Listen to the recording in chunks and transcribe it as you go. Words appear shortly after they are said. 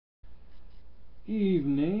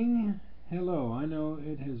Evening. Hello. I know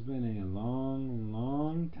it has been a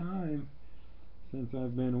long time since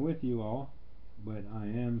I've been with you all, but I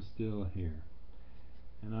am still here.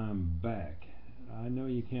 And I'm back. I know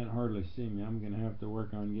you can't hardly see me. I'm going to have to work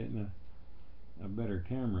on getting a better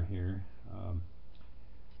camera here.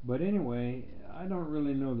 But anyway, I don't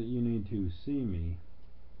really know that you need to see me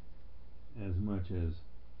as much as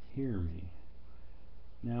hear me.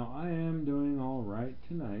 Now, I am doing all right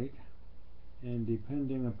tonight, and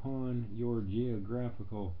depending upon your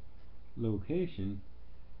geographical location,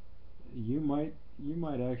 you might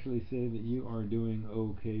actually say that you are doing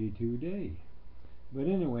okay today. But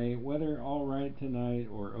anyway, whether all right tonight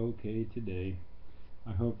or okay today,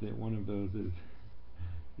 I hope that one of those is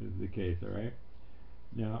the case. All right.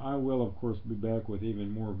 Now I will of course be back with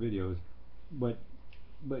even more videos, but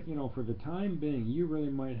for the time being, you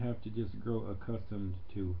really might have to just grow accustomed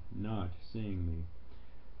to not seeing me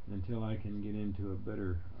until I can get into a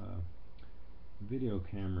better video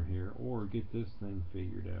camera here or get this thing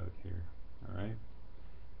figured out here. All right.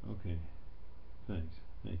 Okay. Thanks.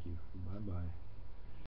 Thank you. Bye bye.